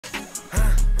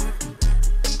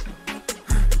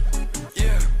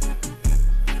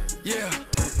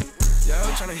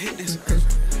tryna hit this.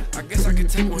 I guess I could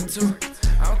take one too.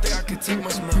 I don't think I could take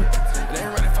much more. It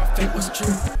ain't right if I fake what's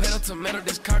true. Pedal to metal,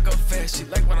 this cock up fast. She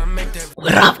like when I make that.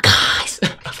 What up, guys?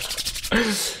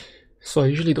 So I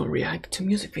usually don't react to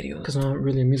music videos because I'm not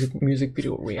really a music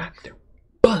video reactor.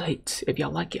 But if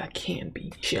y'all like it, I can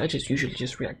be. Shit, I just usually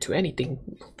just react to anything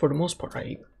for the most part.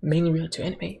 I mainly react to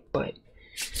anime, but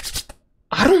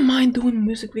I don't mind doing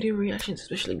music video reactions,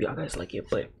 especially if y'all guys like it.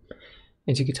 But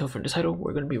as you can tell from the title,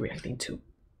 we're gonna be reacting to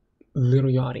Lil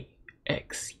Yachty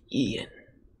X Ian,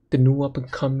 the new up and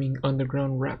coming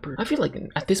underground rapper. I feel like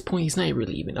at this point he's not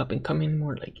really even up and coming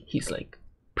anymore. Like he's like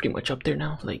pretty much up there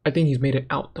now. Like I think he's made it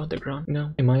out the underground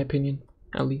now, in my opinion,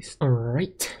 at least. All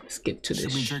right, let's get to this.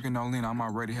 Should be drinking no lean. I'm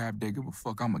already half dead. Give a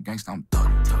fuck. I'm a gangsta. I'm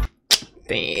thug.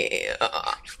 Damn.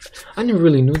 I never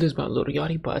really knew this about Lil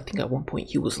Yachty, but I think at one point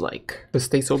he was like the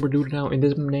stay sober dude now, and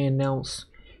this man now's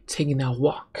taking that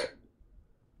walk.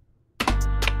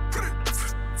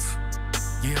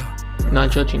 Yeah. Not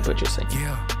judging, but just saying.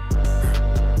 Yeah.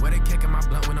 Where they kicking my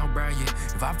blunt with no brand yet.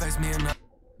 If I face me enough.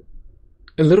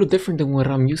 A little different than what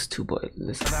I'm used to, but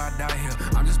listen. I die here.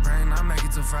 I'm just praying I make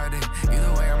it till Friday.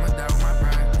 Either way, I'ma die with my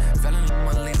pride. Feeling like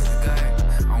I'ma leave it to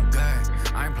God. On God,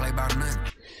 I ain't play about nothing.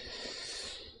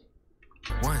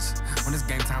 Once, when it's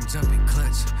game time, jumping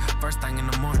clutch. First thing in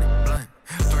the morning, blunt.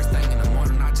 First thing in the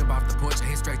morning, I jump off the porch, I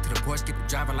hit straight to the porch, get the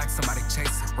driver like somebody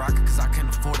chasing. Rocket, cause I can't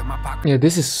afford it, my pocket. Yeah,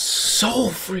 this is so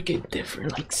freaking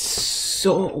different. Like,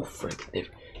 so freaking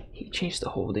different. He changed the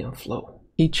whole damn flow.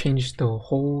 He changed the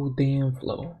whole damn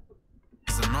flow.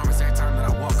 It's enormous every time that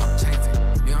I walk, I'm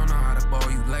chafing. You don't know how to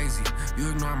ball, you lazy.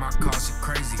 You ignore my calls, you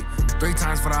crazy. 3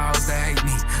 times for the hoes that hate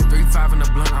me. 3-5 in the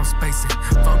blunt, I'm spacing.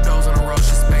 4 doors on the road,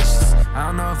 she's spacious. I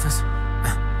don't know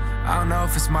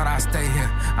if it's smart I stay here.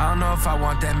 I don't know if I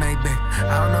want that Maybach.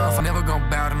 I don't know if I'm never gonna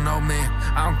bow to no man.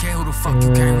 I don't care who the fuck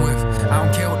you came with. I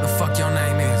don't care what the fuck your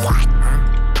name is. What?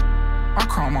 I'm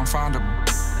chrome unfindable.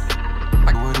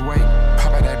 Like wood away.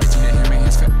 Pop out that bitch and hit him in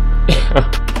his face.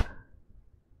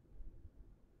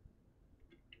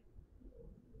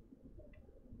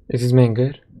 Is this man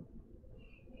good?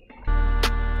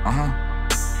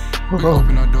 We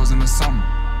open our doors in the summer.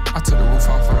 I took the roof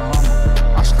off for the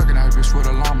llama. I snuck in that bitch with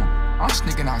a llama. I'm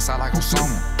sneaking outside like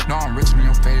Osama. No, I'm richer than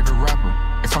your favorite rapper.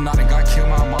 If I'm not a guy, kill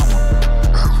my mama.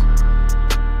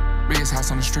 Biggest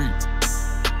house on the street.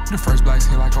 The first blacks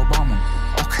hit like Obama.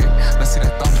 Okay, let's see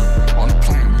that thunder. On the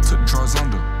plane, we took the drawers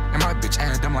under. And my bitch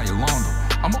added them like Yolanda.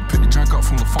 I'ma pick the drink up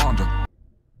from La Fonda.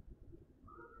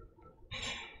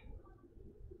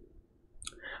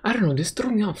 I don't know, this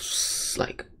threw me off.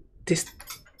 Like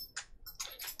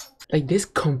this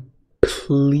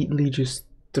completely just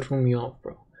threw me off,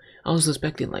 bro. I was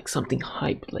expecting like something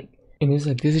hype, like, and it's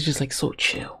like this is just like so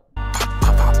chill. Yeah,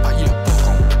 fuck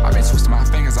 'em. I been twisting my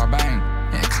fingers, I bang.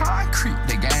 And concrete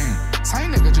the game.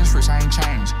 Same nigga, just rich, I ain't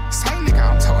changed. Same nigga,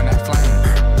 I'm towing that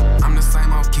flame. I'm the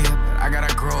same old kid, but I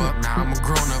gotta grow up now. I'm a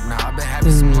grown up now. I've been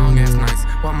having some long ass nights.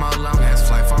 One more long ass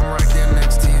flight. I'm right there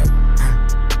next to you.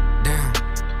 Damn.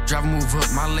 Drive, move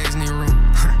up, my legs need room.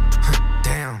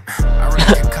 Damn. I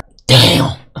really can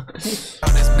Damn. this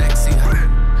backseat.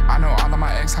 I know all of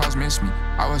my ex-house miss me.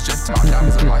 I was just my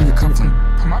diamonds are like a cufflink.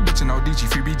 Put my bitch in ODG,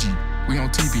 free BG. We on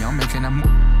TV, I'm making a movie.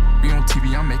 We on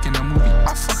TV, I'm making a movie.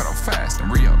 I fuck it up fast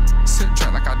and re-up. Sit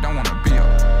drunk like I don't wanna be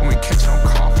up. When we catch it, don't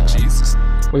call for Jesus.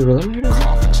 Wait, really?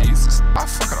 Call for Jesus. I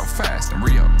fuck it up fast and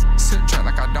re-up. Sit drunk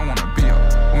like I don't wanna be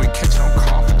up. When we catch it, don't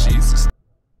call for Jesus.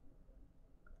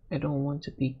 I don't want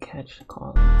to be catch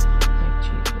calling like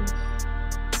Jesus.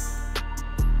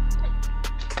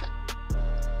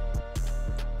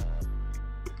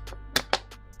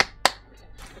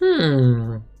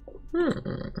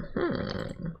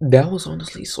 That was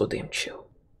honestly so damn chill.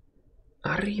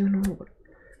 I don't even know what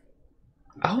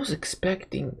I was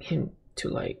expecting him to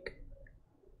like,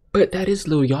 but that is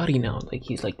Lil Yachty now. Like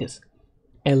he's like this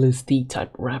LSD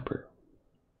type rapper.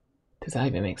 Does that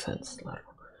even make sense? I don't know.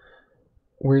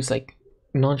 Where it's like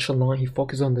nonchalant, he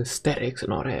focuses on the aesthetics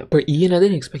and all that. But Ian, I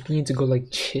didn't expect Ian to go like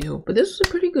chill. But this was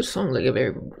a pretty good song, like a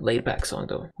very laid back song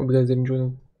though. Hope you guys did enjoy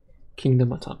the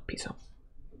Kingdom on Top. Peace out.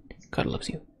 God loves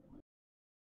you.